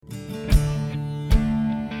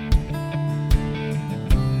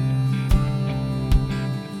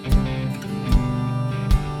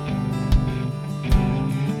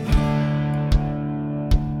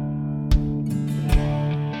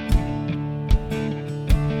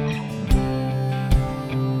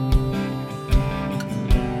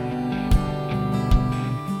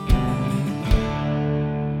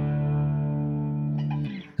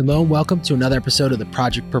Hello and welcome to another episode of the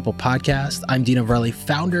Project Purple podcast. I'm Dino Verli,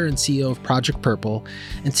 founder and CEO of Project Purple.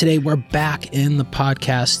 And today we're back in the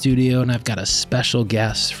podcast studio and I've got a special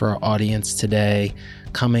guest for our audience today,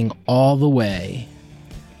 coming all the way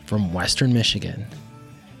from Western Michigan,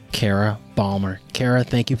 Kara Balmer. Kara,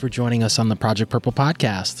 thank you for joining us on the Project Purple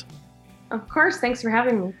podcast. Of course. Thanks for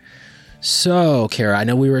having me. So, Kara, I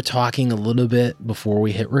know we were talking a little bit before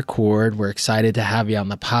we hit record. We're excited to have you on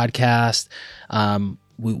the podcast.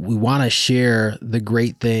 We want to share the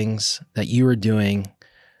great things that you are doing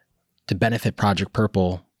to benefit Project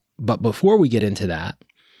Purple. But before we get into that,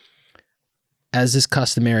 as is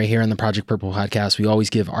customary here on the Project Purple podcast, we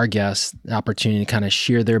always give our guests the opportunity to kind of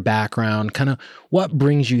share their background, kind of what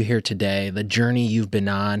brings you here today, the journey you've been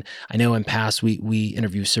on. I know in past we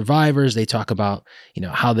interview survivors. They talk about,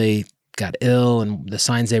 how they got ill and the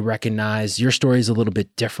signs they recognize. Your story is a little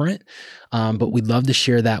bit different, but we'd love to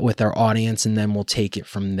share that with our audience and then we'll take it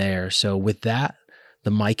from there. So with that,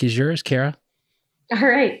 the mic is yours, Kara. All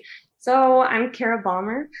right. So I'm Kara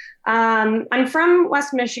Balmer. I'm from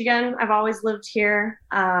West Michigan. I've always lived here.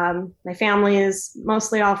 My family is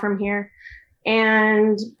mostly all from here.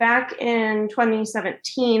 And back in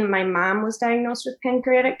 2017, my mom was diagnosed with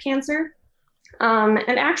pancreatic cancer.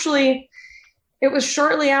 And actually, it was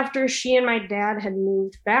shortly after she and my dad had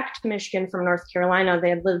moved back to Michigan from North Carolina. They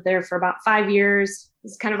had lived there for about 5 years. It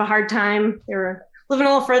was kind of a hard time. They were living a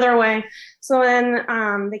little further away. So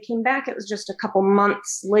when they came back, it was just a couple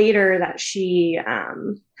months later that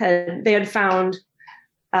they had found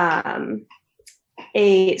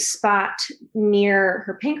a spot near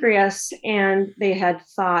her pancreas, and they had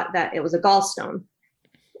thought that it was a gallstone.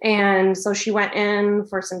 And so she went in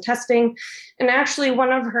for some testing. And actually,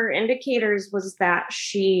 one of her indicators was that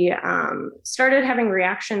she started having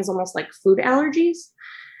reactions almost like food allergies.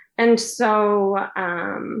 And so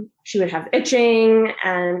she would have itching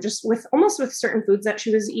and just with certain foods that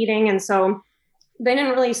she was eating. And so they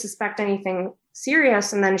didn't really suspect anything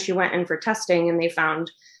serious. And then she went in for testing and they found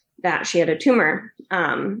that she had a tumor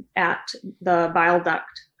at the bile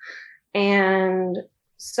duct. And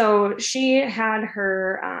so she had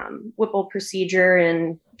her Whipple procedure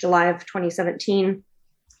in July of 2017.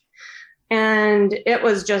 And it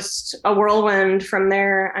was just a whirlwind from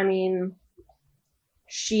there. I mean,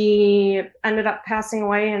 she ended up passing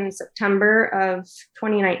away in September of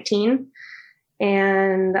 2019.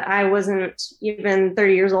 And I wasn't even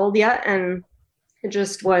 30 years old yet. And it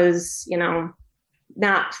just was,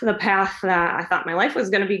 not the path that I thought my life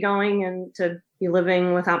was going to be going, and to be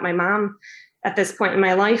living without my mom at this point in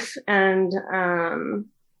my life. And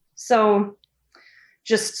so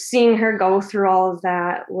just seeing her go through all of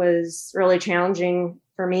that was really challenging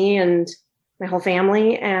for me and my whole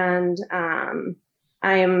family. And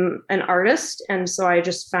I am an artist. And so I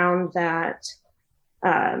just found that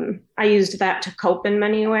I used that to cope in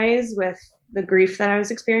many ways with the grief that I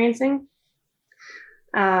was experiencing.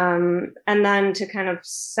 And then to kind of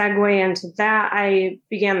segue into that, I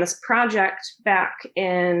began this project back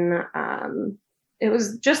in, it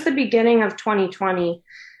was just the beginning of 2020.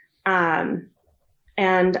 And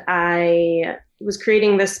I was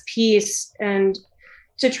creating this piece, and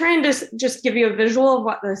to try and just give you a visual of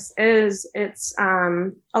what this is, it's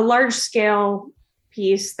a large scale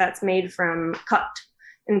piece that's made from cut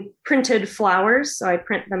and printed flowers. So I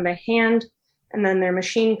print them by hand and then they're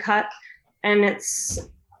machine cut. And it's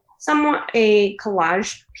somewhat a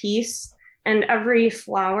collage piece. And every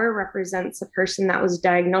flower represents a person that was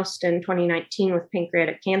diagnosed in 2019 with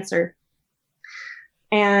pancreatic cancer.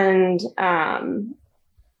 And just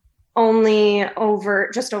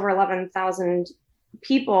over 11,000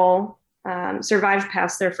 people survived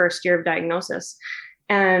past their first year of diagnosis.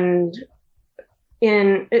 And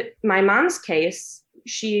in my mom's case,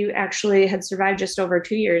 she actually had survived just over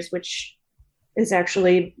 2 years, which is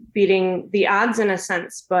actually beating the odds in a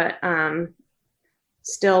sense, but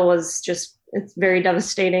still it's very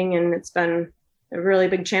devastating, and it's been a really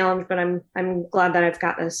big challenge. But I'm glad that I've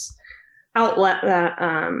got this outlet that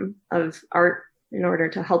of art in order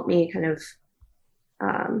to help me kind of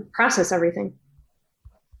process everything.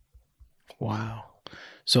 Wow.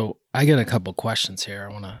 So I got a couple questions here.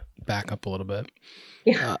 I want to back up a little bit.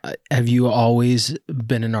 Yeah. Have you always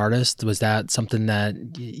been an artist? Was that something that,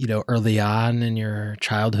 early on in your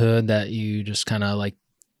childhood that you just kind of like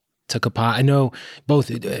took upon? I know both,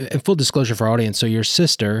 in full disclosure for our audience, so your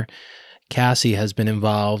sister, Cassie, has been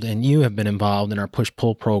involved and you have been involved in our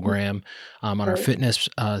push-pull program on our fitness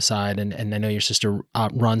side. And I know your sister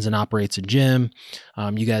runs and operates a gym.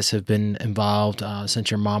 You guys have been involved since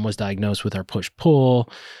your mom was diagnosed with our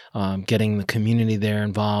push-pull, getting the community there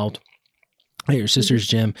involved. at your sister's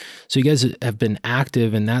gym. So you guys have been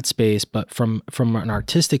active in that space, but from an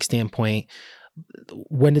artistic standpoint,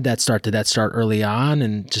 when did that start? Did that start early on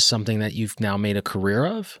and just something that you've now made a career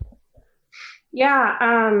of?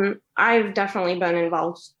 Yeah, I've definitely been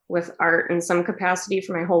involved with art in some capacity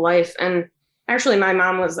for my whole life. And actually, my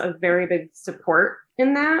mom was a very big support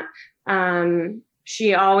in that.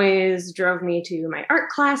 She always drove me to my art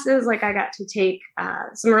classes. Like I got to take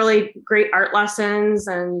some really great art lessons,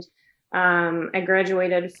 and I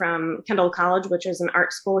graduated from Kendall College, which is an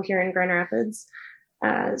art school here in Grand Rapids.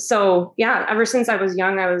 So yeah, ever since I was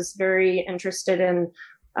young, I was very interested in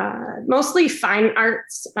mostly fine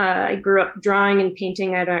arts. I grew up drawing and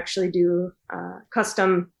painting. I'd actually do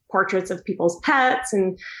custom portraits of people's pets,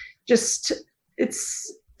 and just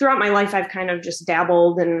it's throughout my life, I've kind of just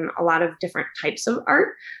dabbled in a lot of different types of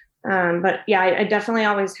art. But yeah, I definitely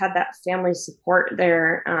always had that family support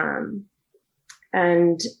there.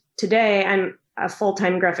 And today I'm a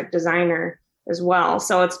full-time graphic designer as well.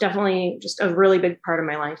 So it's definitely just a really big part of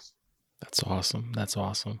my life. That's awesome. That's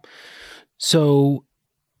awesome. So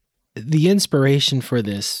the inspiration for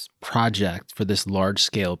this project, for this large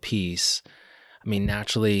scale piece, I mean,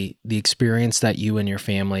 naturally, the experience that you and your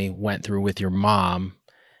family went through with your mom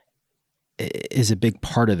is a big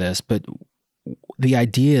part of this, but the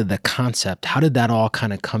idea, the concept, how did that all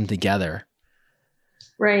kind of come together?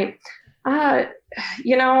 Right.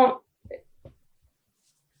 You know,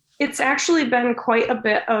 it's actually been quite a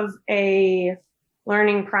bit of a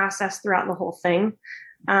learning process throughout the whole thing.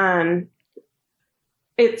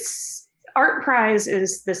 It's Art Prize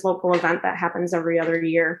is this local event that happens every other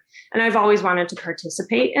year. And I've always wanted to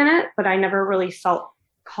participate in it, but I never really felt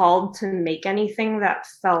called to make anything that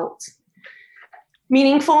felt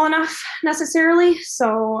meaningful enough necessarily.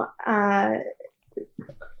 So I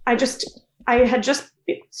had just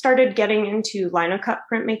started getting into linocut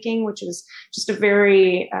printmaking, which is just a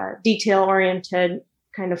very detail-oriented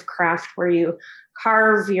kind of craft where you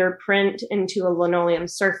carve your print into a linoleum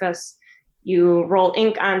surface. You roll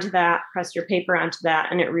ink onto that, press your paper onto that,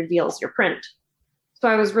 and it reveals your print. So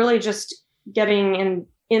I was really just getting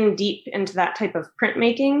in deep into that type of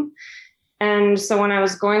printmaking. And so when I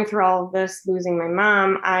was going through all of this, losing my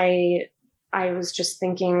mom, I was just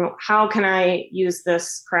thinking, how can I use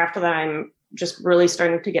this craft that I'm just really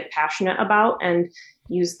starting to get passionate about and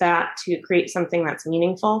use that to create something that's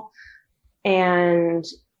meaningful? And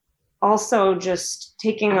also just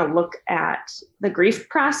taking a look at the grief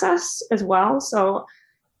process as well. So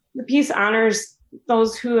the piece honors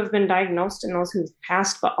those who have been diagnosed and those who've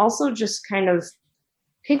passed, but also just kind of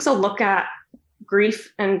takes a look at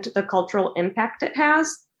grief and the cultural impact it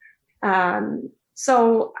has.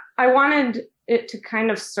 So I wanted it to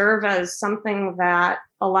kind of serve as something that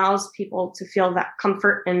allows people to feel that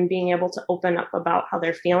comfort in being able to open up about how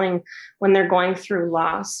they're feeling when they're going through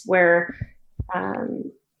loss, where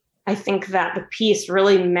I think that the piece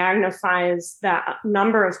really magnifies that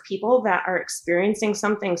number of people that are experiencing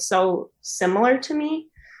something so similar to me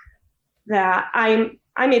that I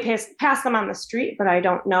may pass them on the street, but I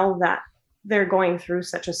don't know that they're going through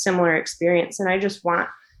such a similar experience. And I just want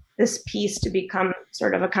this piece to become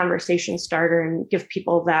sort of a conversation starter and give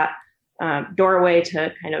people that doorway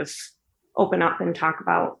to kind of open up and talk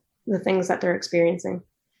about the things that they're experiencing.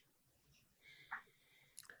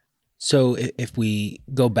 So if we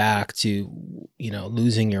go back to,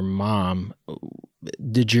 losing your mom,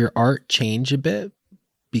 did your art change a bit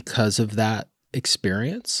because of that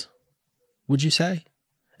experience, would you say?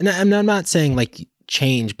 And I'm not saying like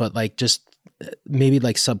change, but like just maybe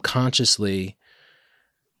like subconsciously,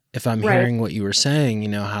 if I'm hearing what you were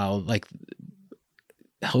saying, how like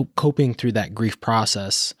coping through that grief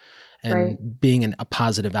process and being a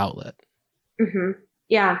positive outlet. Mm-hmm.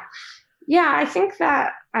 Yeah. Yeah, I think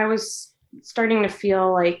that I was starting to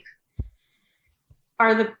feel like,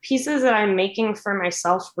 are the pieces that I'm making for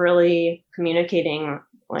myself really communicating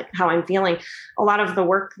like how I'm feeling? A lot of the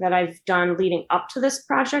work that I've done leading up to this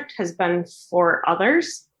project has been for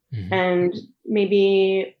others, and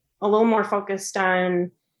maybe a little more focused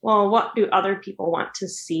on, well, what do other people want to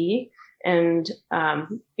see? And,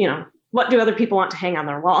 what do other people want to hang on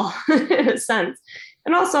their wall in a sense?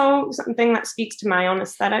 And also something that speaks to my own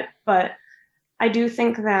aesthetic. But I do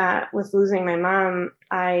think that with losing my mom,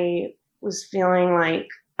 I was feeling like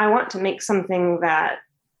I want to make something that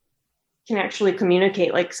can actually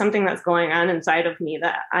communicate, like something that's going on inside of me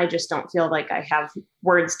that I just don't feel like I have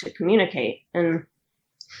words to communicate. And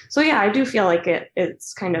so, yeah, I do feel like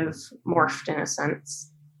it's kind of morphed in a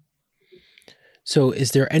sense. So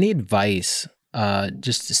is there any advice,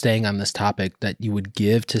 just staying on this topic, that you would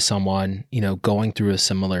give to someone, going through a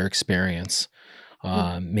similar experience?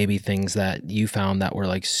 maybe things that you found that were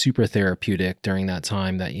like super therapeutic during that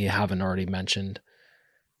time that you haven't already mentioned?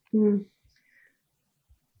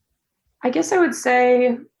 I guess I would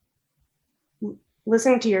say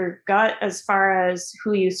listen to your gut as far as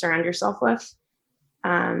who you surround yourself with.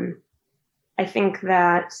 I think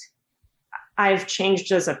that I've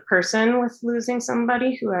changed as a person with losing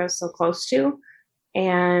somebody who I was so close to.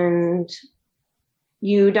 And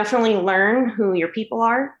you definitely learn who your people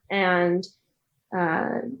are. And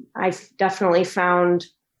I've definitely found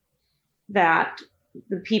that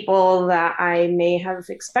the people that I may have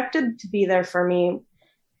expected to be there for me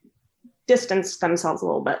distanced themselves a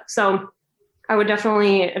little bit. So I would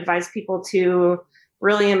definitely advise people to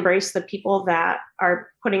really embrace the people that are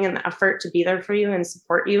putting in the effort to be there for you and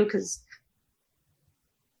support you, because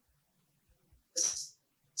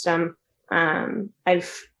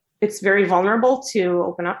it's very vulnerable to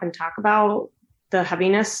open up and talk about the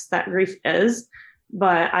heaviness that grief is.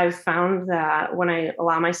 But I've found that when I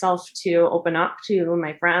allow myself to open up to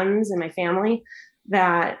my friends and my family,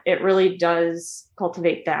 that it really does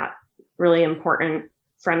cultivate that really important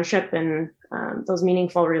friendship and those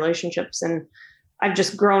meaningful relationships. And I've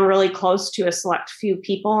just grown really close to a select few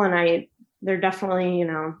people, and they're definitely,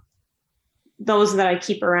 those that I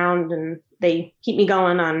keep around, and they keep me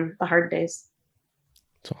going on the hard days.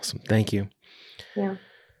 That's awesome. Thank you. Yeah.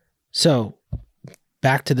 So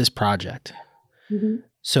back to this project. Mm-hmm.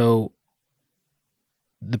 So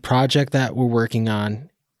the project that we're working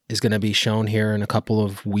on is going to be shown here in a couple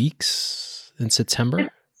of weeks in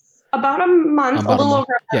September. About a month, a little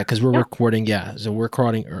over. Yeah, because we're recording. Yeah, so we're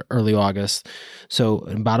recording early August. So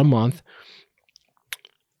in about a month.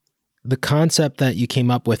 The concept that you came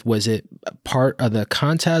up with, was it part of the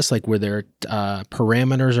contest? Like, were there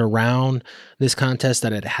parameters around this contest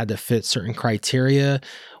that it had to fit certain criteria?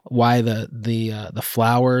 Why the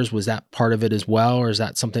flowers? Was that part of it as well, or is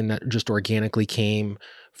that something that just organically came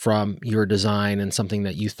from your design and something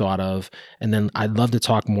that you thought of? And then I'd love to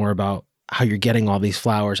talk more about how you're getting all these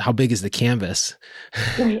flowers. How big is the canvas?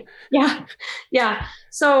 Right. Yeah.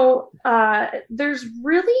 So there's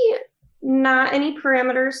really not any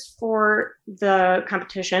parameters for the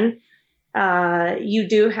competition. You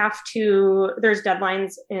do have to, there's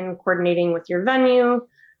deadlines in coordinating with your venue.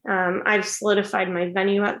 I've solidified my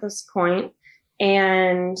venue at this point.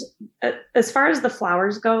 And as far as the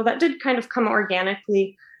flowers go, that did kind of come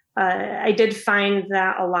organically. I did find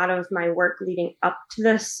that a lot of my work leading up to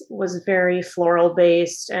this was very floral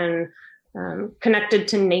based and connected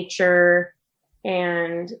to nature.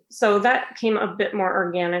 And so that came a bit more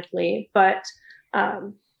organically, but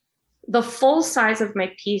the full size of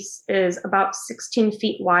my piece is about 16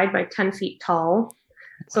 feet wide by 10 feet tall.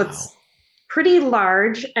 So it's pretty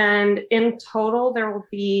large. And in total, there will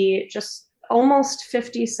be just almost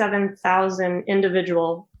 57,000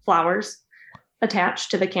 individual flowers attached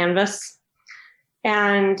to the canvas.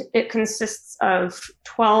 And it consists of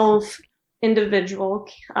 12 individual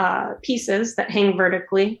pieces that hang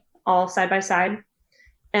vertically, all side by side.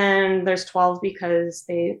 And there's 12 because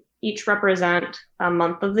they each represent a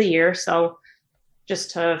month of the year. So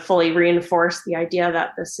just to fully reinforce the idea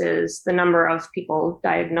that this is the number of people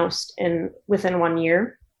diagnosed within 1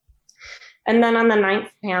 year. And then on the 9th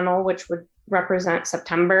panel, which would represent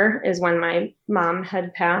September, is when my mom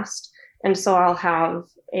had passed. And so I'll have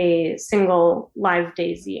a single live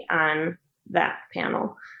daisy on that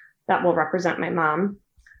panel that will represent my mom.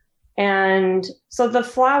 And so the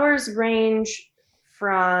flowers range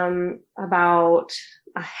from about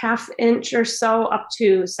a half inch or so up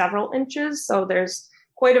to several inches. So there's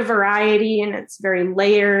quite a variety, and it's very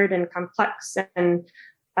layered and complex. And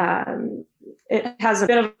it has a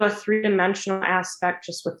bit of a three-dimensional aspect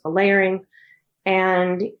just with the layering.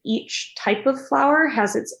 And each type of flower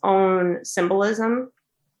has its own symbolism.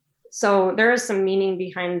 So there is some meaning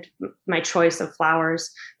behind my choice of flowers.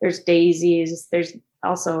 There's daisies, there's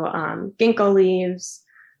also ginkgo leaves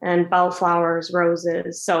and bellflowers,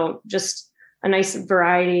 roses. So just a nice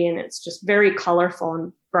variety, and it's just very colorful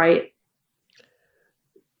and bright.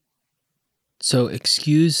 So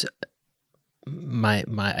excuse my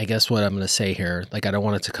I guess what I'm going to say here, like I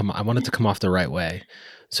want it to come off the right way.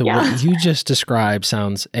 So what you just described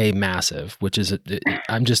sounds massive, which is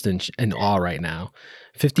I'm just in awe right now.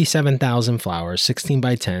 57,000 flowers, 16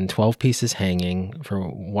 by 10, 12 pieces hanging for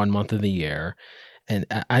 1 month of the year. And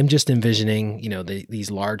I'm just envisioning,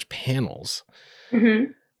 these large panels.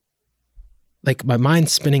 Mm-hmm. Like my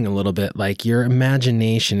mind's spinning a little bit. Like your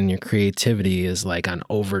imagination and your creativity is like on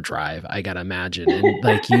overdrive, I gotta imagine. And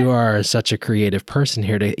like you are such a creative person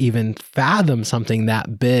here to even fathom something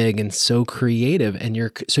that big and so creative. And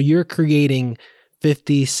you're creating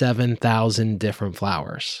 57,000 different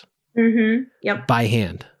flowers. Yep. By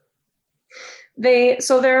hand.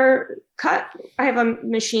 They're cut. I have a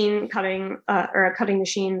machine cutting or a cutting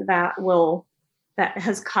machine that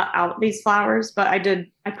has cut out these flowers, but I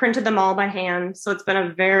printed them all by hand. So it's been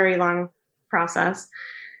a very long process,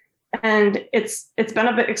 and it's been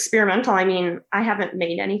a bit experimental. I mean, I haven't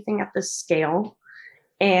made anything at this scale.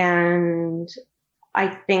 And I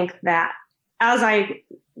think that as I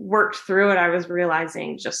worked through it, I was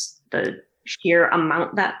realizing just the sheer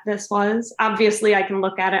amount that this was. Obviously, I can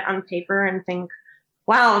look at it on paper and think,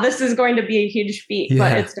 wow, this is going to be a huge feat,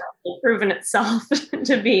 but it's definitely proven itself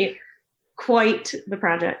to be quite the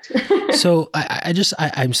project. So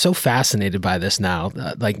I'm so fascinated by this now.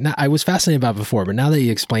 I was fascinated by it before, but now that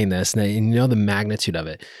you explain this and you know the magnitude of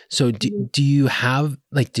it. So do you have,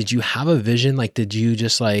 did you have a vision? Did you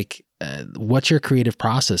just what's your creative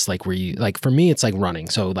process? Were you for me, it's like running.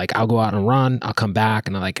 So I'll go out and run, I'll come back.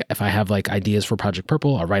 And if I have ideas for Project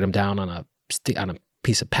Purple, I'll write them down on a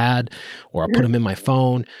piece of pad, or I'll put them in my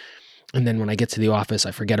phone. And then when I get to the office,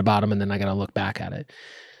 I forget about them. And then I got to look back at it.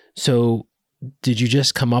 So did you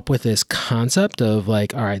just come up with this concept of all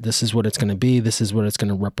right, this is what it's going to be, this is what it's going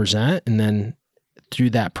to represent, and then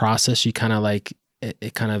through that process, you kind of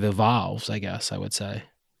it kind of evolves, I guess I would say.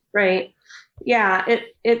 Right. Yeah.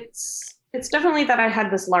 It's definitely that I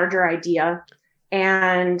had this larger idea,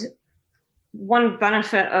 and one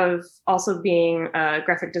benefit of also being a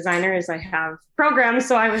graphic designer is I have programs.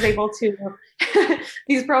 So I was able to,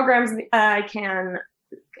 these programs, I can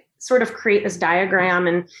sort of create this diagram,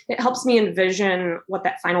 and it helps me envision what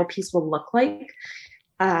that final piece will look like.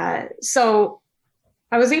 So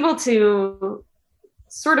I was able to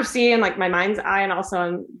sort of see in my mind's eye, and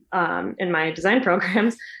also in my design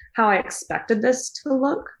programs, how I expected this to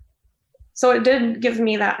look. So it did give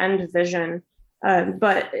me that end vision,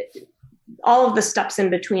 but all of the steps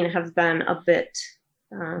in between have been a bit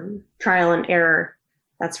trial and error,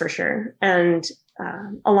 that's for sure. And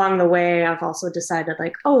along the way, I've also decided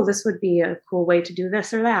this would be a cool way to do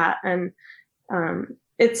this or that. And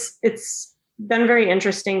it's been very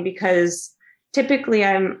interesting because typically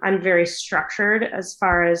I'm very structured as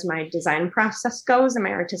far as my design process goes and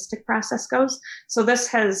my artistic process goes. So this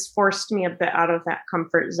has forced me a bit out of that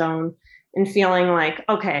comfort zone and feeling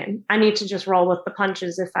okay, I need to just roll with the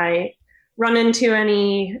punches. If I run into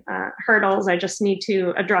any hurdles, I just need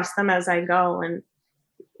to address them as I go. And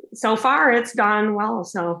so far it's gone well.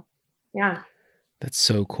 So yeah. That's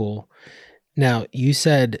so cool. Now you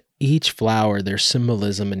said each flower, there's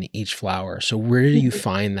symbolism in each flower. So where do you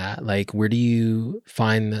find that? Where do you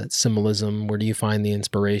find that symbolism? Where do you find the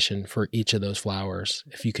inspiration for each of those flowers?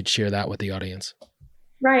 If you could share that with the audience.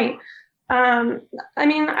 Right. I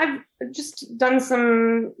mean, I've just done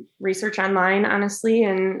some research online, honestly.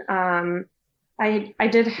 And I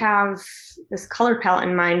did have this color palette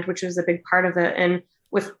in mind, which was a big part of it. And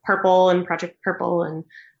with purple and Project Purple and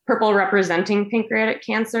purple representing pancreatic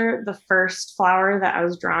cancer, the first flower that I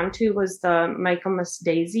was drawn to was the Michaelmas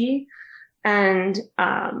daisy. And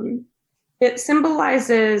it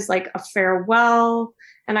symbolizes a farewell.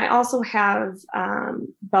 And I also have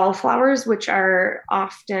bellflowers, which are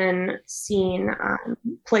often seen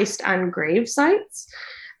placed on grave sites.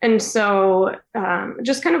 And so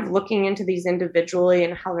just kind of looking into these individually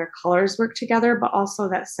and how their colors work together, but also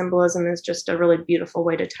that symbolism is just a really beautiful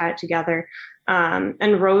way to tie it together.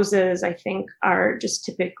 And roses, I think, are just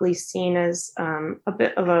typically seen as a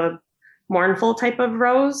bit of a mournful type of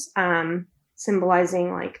rose,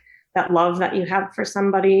 symbolizing that love that you have for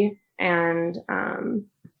somebody. And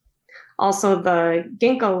also the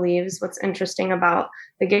ginkgo leaves, what's interesting about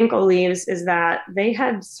the ginkgo leaves is that they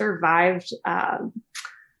had survived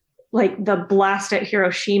the blast at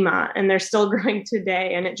Hiroshima, and they're still growing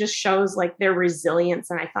today. And it just shows their resilience.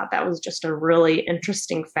 And I thought that was just a really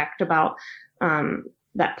interesting fact about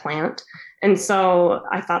that plant. And so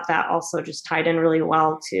I thought that also just tied in really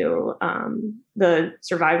well to the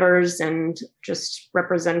survivors and just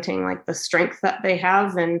representing the strength that they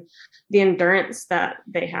have and the endurance that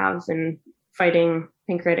they have in fighting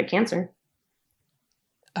pancreatic cancer.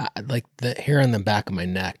 The hair on the back of my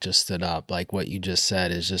neck just stood up. What you just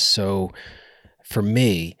said is just so, for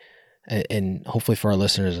me, and hopefully for our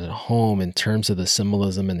listeners at home, in terms of the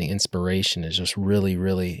symbolism and the inspiration, is just really,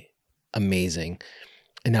 really amazing.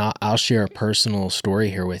 And now I'll share a personal story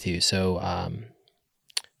here with you. So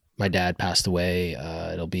my dad passed away.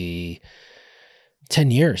 It'll be 10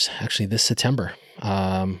 years, actually, this September.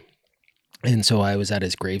 And so I was at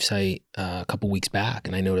his gravesite a couple weeks back,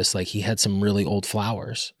 and I noticed he had some really old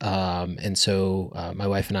flowers. And so my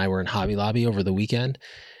wife and I were in Hobby Lobby over the weekend,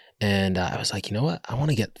 And I was like, you know what? I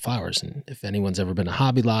want to get flowers. And if anyone's ever been to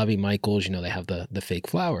Hobby Lobby, Michael's, they have the fake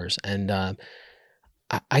flowers. And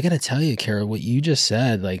I got to tell you, Kara, what you just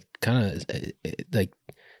said, like kind of like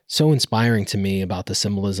so inspiring to me about the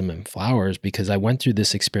symbolism in flowers, because I went through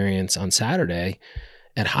this experience on Saturday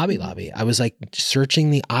at Hobby Lobby. I was like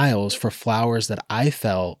searching the aisles for flowers that I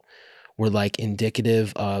felt were like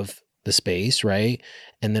indicative of the space, right?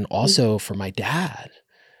 And then also for my dad.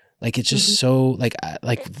 Like it's just so like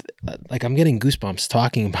I'm getting goosebumps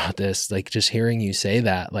talking about this, like just hearing you say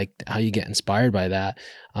that, like how you get inspired by that.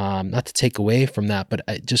 Not to take away from that, but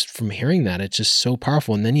just from hearing that, it's just so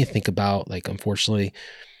powerful. And then you think about, like, unfortunately,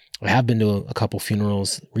 I have been to a couple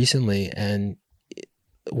funerals recently, and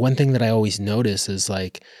one thing that I always notice is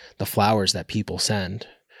like the flowers that people send,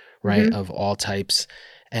 right, of all types.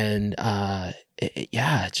 And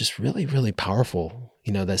it's just really, really powerful,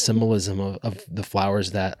 that symbolism of the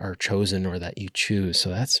flowers that are chosen or that you choose. So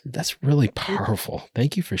that's really powerful.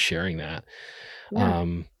 Thank you for sharing that. Yeah.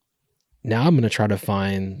 Now I'm going to try to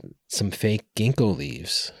find some fake ginkgo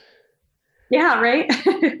leaves. Yeah, right.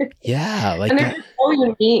 Yeah, like and they're so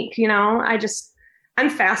unique, I'm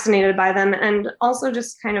fascinated by them. And also,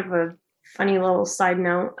 just kind of a funny little side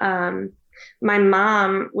note, my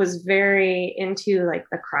mom was very into like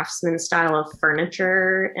the craftsman style of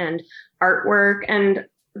furniture and artwork, and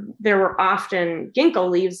there were often ginkgo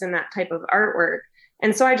leaves in that type of artwork.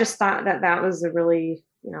 And so I just thought that was a really,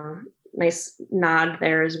 nice nod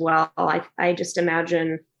there as well. I just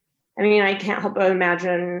imagine, I can't help but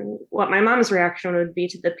imagine what my mom's reaction would be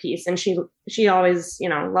to the piece. And she always,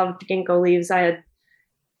 loved ginkgo leaves. I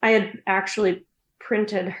had actually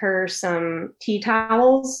printed her some tea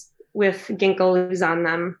towels with ginkgo leaves on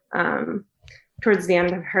them towards the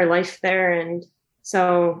end of her life there. And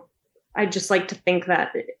so I just like to think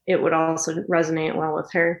that it would also resonate well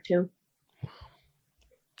with her too.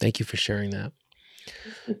 Thank you for sharing that.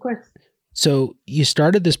 Of course. So you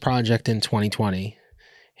started this project in 2020.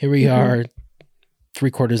 Here we are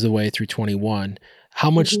 3/4 of the way through 21. How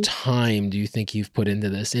much time do you think you've put into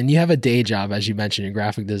this? And you have a day job, as you mentioned, you're a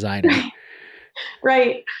graphic designer.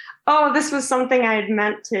 Right. Oh, this was something I had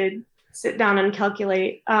meant to sit down and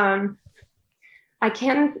calculate. I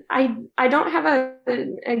don't have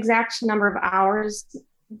an exact number of hours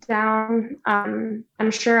down.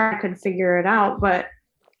 I'm sure I could figure it out, but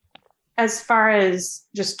as far as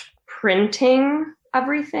just printing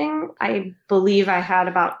everything, I believe I had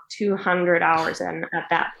about 200 hours in at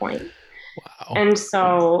that point. Wow. And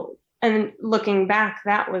so, and looking back,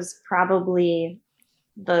 that was probably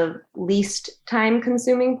the least time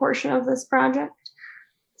consuming portion of this project.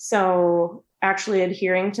 So actually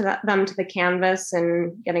adhering to them to the canvas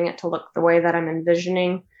and getting it to look the way that I'm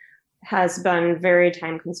envisioning has been very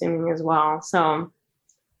time consuming as well. So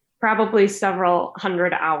probably several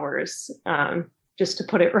hundred hours, just to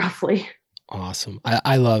put it roughly. Awesome.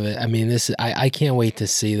 I love it. I mean, I can't wait to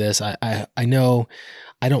see this. I know,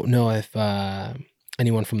 I don't know if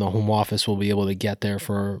anyone from the home office will be able to get there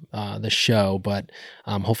for the show, but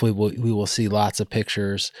hopefully we will see lots of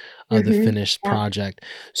pictures of the finished project.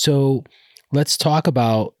 So let's talk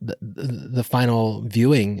about the final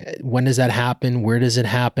viewing. When does that happen? Where does it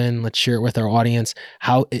happen? Let's share it with our audience.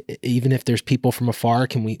 How, even if there's people from afar,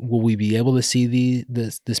 will we be able to see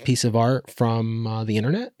this piece of art from the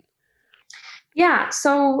internet? Yeah,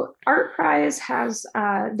 so ArtPrize has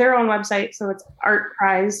their own website, so it's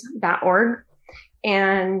artprize.org.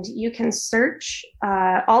 And you can search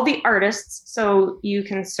all the artists. So you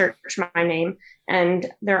can search my name, and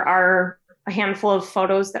there are a handful of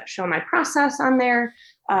photos that show my process on there,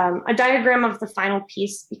 a diagram of the final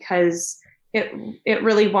piece, because it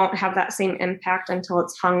really won't have that same impact until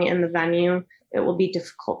it's hung in the venue. It will be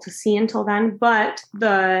difficult to see until then, but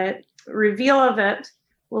the reveal of it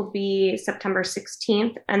will be September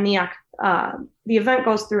 16th, and the event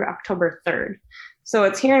goes through October 3rd. So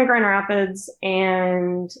it's here in Grand Rapids,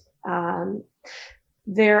 and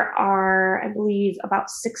there are, I believe, about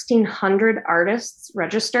 1,600 artists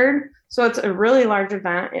registered. So it's a really large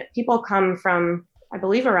event. People come from, I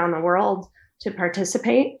believe, around the world to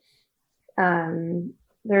participate.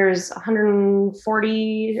 There's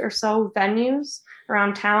 140 or so venues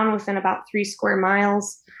around town within about 3 square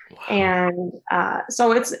miles. Wow. And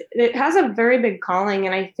so it has a very big calling,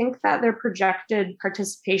 and I think that their projected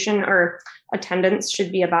participation or attendance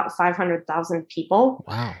should be about 500,000 people.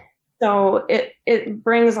 Wow. So it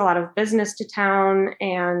brings a lot of business to town,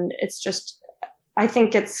 and it's just, I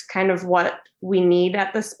think it's kind of what we need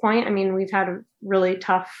at this point. I mean, we've had a really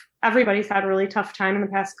tough, everybody's had a really tough time in the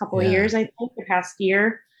past couple of years, I think, the past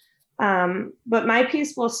year. But my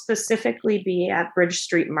piece will specifically be at Bridge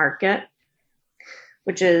Street Market,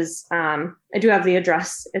 which is, I do have the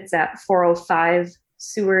address. It's at 405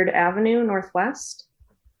 Seward Avenue Northwest.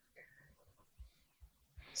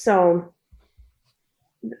 So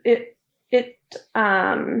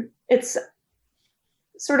it's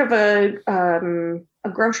sort of a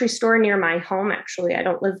grocery store near my home. Actually, I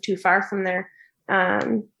don't live too far from there.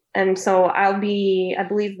 And so I'll be, I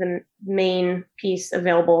believe, the main piece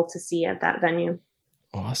available to see at that venue.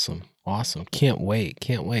 Awesome. Awesome. Can't wait.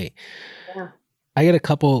 Can't wait. Yeah. I got a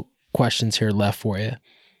couple questions here left for you.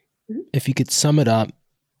 Mm-hmm. If you could sum it up,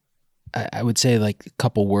 I would say like a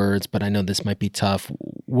couple words, but I know this might be tough.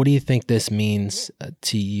 What do you think this means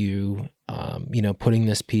to you? Putting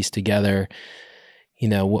this piece together,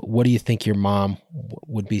 what do you think your mom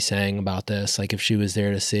would be saying about this? Like if she was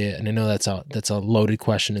there to see it, and I know that's a loaded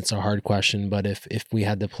question. It's a hard question, but if we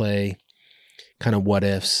had to play kind of what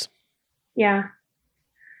ifs. Yeah.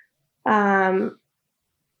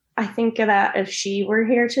 I think that if she were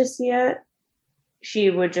here to see it, she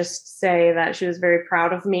would just say that she was very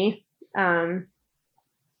proud of me.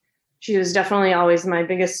 She was definitely always my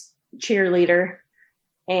biggest cheerleader.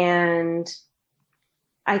 And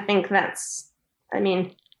I think that's,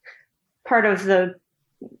 part of the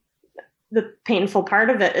painful part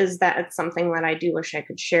of it is that it's something that I do wish I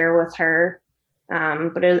could share with her.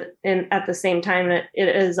 But at the same time, it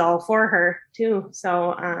is all for her too.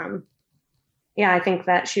 So, I think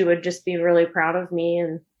that she would just be really proud of me.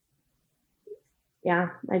 And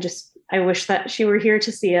I wish that she were here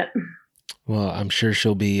to see it. Well, I'm sure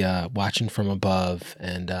she'll be watching from above,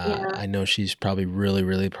 and I know she's probably really,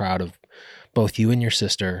 really proud of both you and your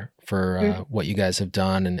sister for what you guys have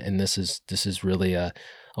done, and this is really a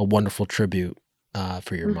wonderful tribute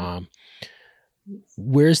for your mom.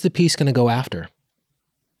 Where's the piece going to go after?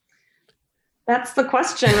 That's the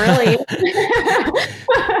question, really.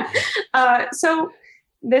 So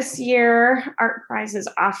this year, ArtPrize is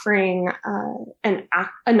offering an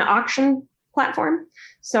auction platform.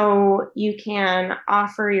 So you can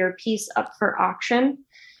offer your piece up for auction.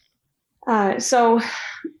 So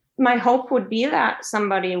my hope would be that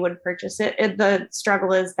somebody would purchase it. The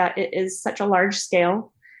struggle is that it is such a large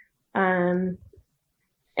scale. And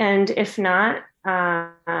if not,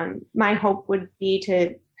 my hope would be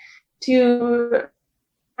to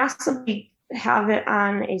possibly have it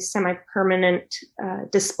on a semi-permanent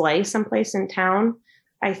display someplace in town.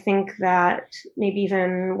 I think that maybe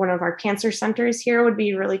even one of our cancer centers here would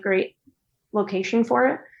be a really great location for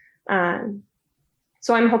it.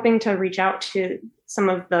 So I'm hoping to reach out to some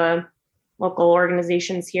of the local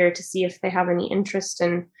organizations here to see if they have any interest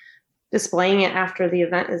in displaying it after the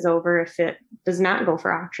event is over if it does not go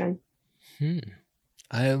for auction.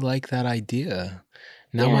 I like that idea.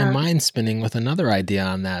 Now my mind's spinning with another idea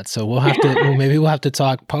on that. So we'll have to, maybe we'll have to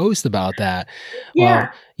talk post about that.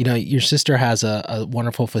 Yeah. Well, your sister has a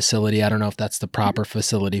wonderful facility. I don't know if that's the proper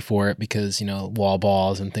facility for it because, wall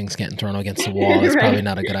balls and things getting thrown against the wall is probably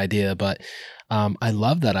not a good idea, but I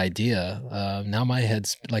love that idea. Now my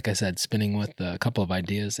head's, like I said, spinning with a couple of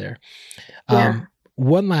ideas there.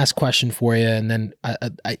 One last question for you, and then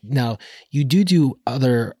now you do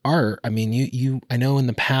other art. I know in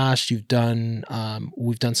the past you've done,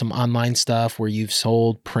 we've done some online stuff where you've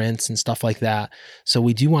sold prints and stuff like that. So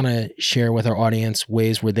we do want to share with our audience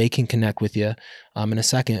ways where they can connect with you in a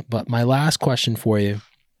second. But my last question for you,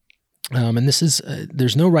 and this is,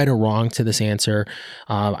 there's no right or wrong to this answer.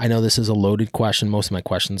 I know this is a loaded question. Most of my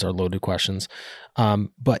questions are loaded questions.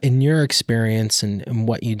 But in your experience and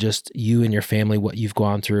what you and your family, what you've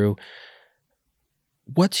gone through,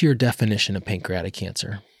 what's your definition of pancreatic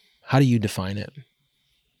cancer? How do you define it?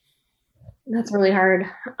 That's really hard.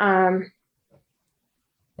 I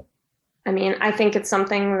think it's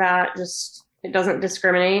something that it doesn't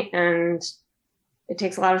discriminate and it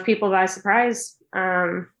takes a lot of people by surprise.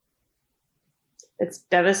 It's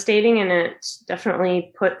devastating and it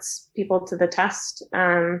definitely puts people to the test.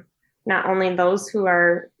 Not only those who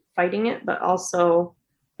are fighting it, but also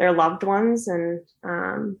their loved ones. And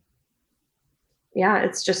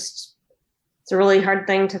it's a really hard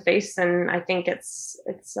thing to face. And I think it's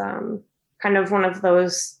kind of one of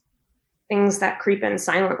those things that creep in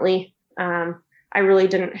silently. I really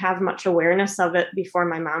didn't have much awareness of it before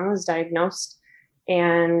my mom was diagnosed.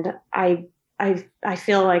 And I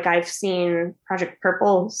feel like I've seen Project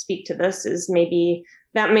Purple speak to this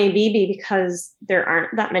that may be because there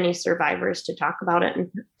aren't that many survivors to talk about it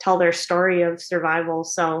and tell their story of survival.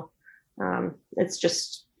 So it's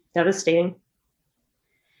just devastating.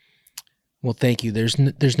 Well, thank you. There's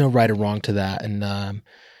no right or wrong to that. And,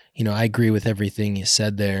 I agree with everything you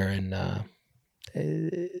said there. And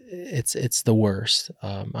it's the worst.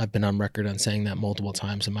 I've been on record on saying that multiple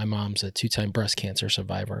times, and my mom's a 2-time breast cancer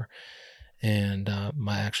survivor. And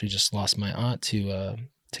I actually just lost my aunt to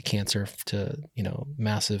cancer, to,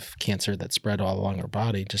 massive cancer that spread all along her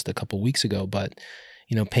body just a couple weeks ago. But,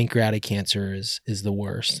 pancreatic cancer is the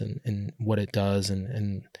worst, and what it does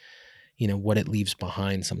and what it leaves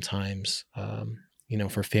behind sometimes,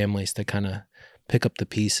 for families to kind of pick up the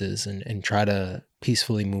pieces and try to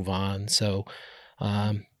peacefully move on. So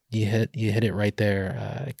you hit it right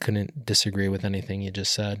there. I couldn't disagree with anything you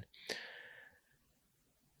just said.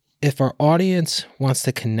 If our audience wants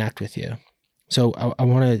to connect with you, so I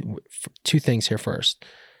want to, 2 things here first.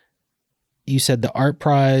 You said the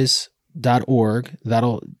artprize.org,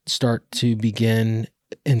 that'll start to begin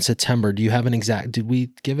in September. Do you have did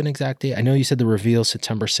we give an exact date? I know you said the reveal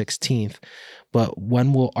September 16th, but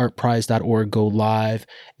when will artprize.org go live?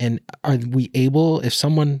 And are we able, if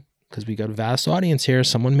someone, because we got a vast audience here,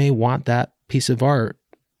 someone may want that piece of art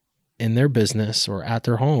in their business or at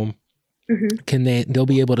their home, they'll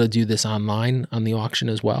be able to do this online on the auction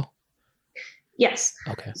as well? Yes.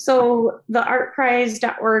 Okay. So the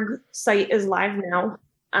artprize.org site is live now.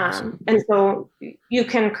 Awesome. And so you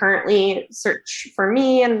can currently search for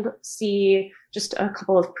me and see just a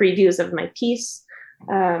couple of previews of my piece.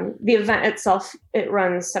 The event itself, it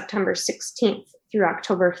runs September 16th through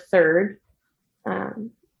October 3rd.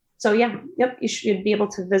 You should be able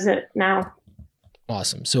to visit now.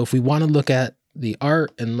 Awesome. So if we want to look at the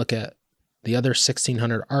art and look at the other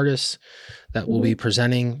 1,600 artists that will be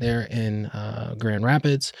presenting there in Grand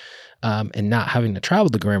Rapids, and not having to travel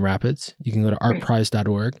to Grand Rapids, you can go to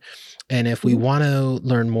artprize.org. And if we want to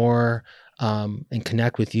learn more and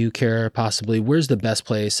connect with you, Kara, possibly, where's the best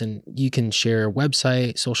place? And you can share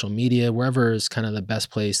website, social media, wherever is kind of the best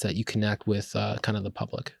place that you connect with kind of the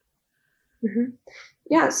public.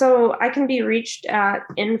 Yeah, so I can be reached at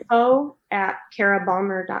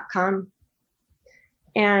info@karabalmer.com.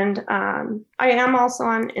 And I am also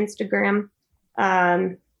on Instagram.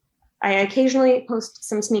 I occasionally post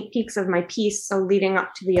some sneak peeks of my piece. So leading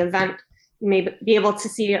up to the event, you may be able to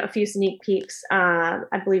see a few sneak peeks.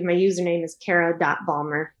 I believe my username is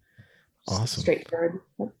kara.balmer. Awesome. Straightforward.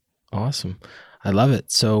 Awesome. I love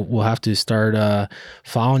it. So we'll have to start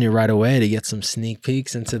following you right away to get some sneak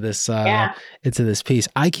peeks into this piece.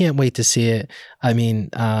 I can't wait to see it. I mean,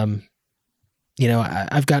 I've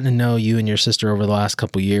gotten to know you and your sister over the last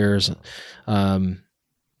couple of years.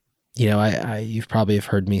 You've probably have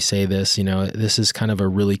heard me say this, this is kind of a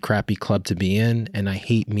really crappy club to be in, and I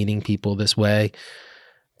hate meeting people this way,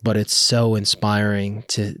 but it's so inspiring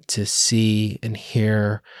to see and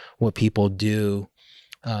hear what people do.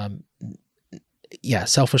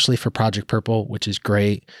 Selfishly for Project Purple, which is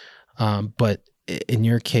great. But in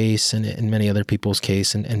your case and in many other people's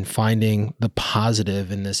case, and finding the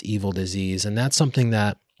positive in this evil disease. And that's something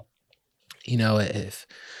that, if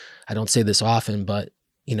I don't say this often, but,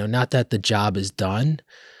 not that the job is done,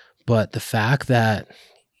 but the fact that,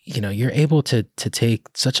 you're able to take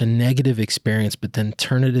such a negative experience, but then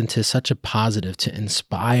turn it into such a positive, to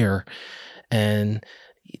inspire and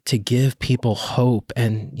to give people hope,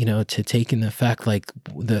 and, to take in effect like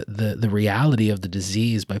the reality of the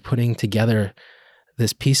disease by putting together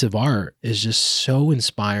this piece of art is just so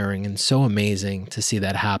inspiring and so amazing to see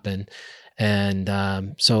that happen. And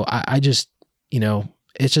so I just,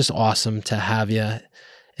 it's just awesome to have you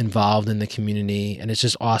involved in the community, and it's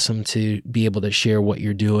just awesome to be able to share what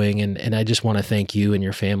you're doing. And I just want to thank you and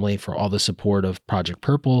your family for all the support of Project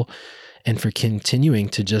Purple, and for continuing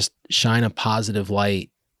to just shine a positive light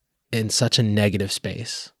in such a negative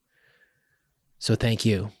space. So thank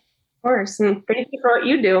you. Of course. And thank you for what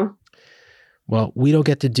you do. Well, we don't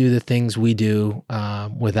get to do the things we do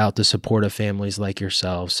without the support of families like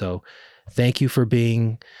yourselves. So thank you for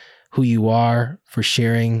being who you are, for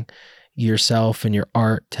sharing yourself and your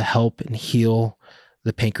art to help and heal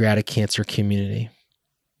the pancreatic cancer community.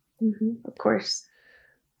 Of course.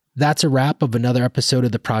 That's a wrap of another episode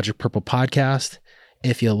of the Project Purple podcast.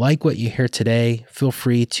 If you like what you hear today, feel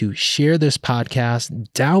free to share this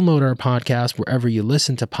podcast, download our podcast wherever you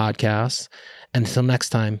listen to podcasts. Until next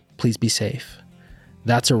time, please be safe.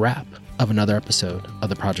 That's a wrap of another episode of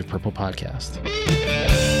the Project Purple podcast.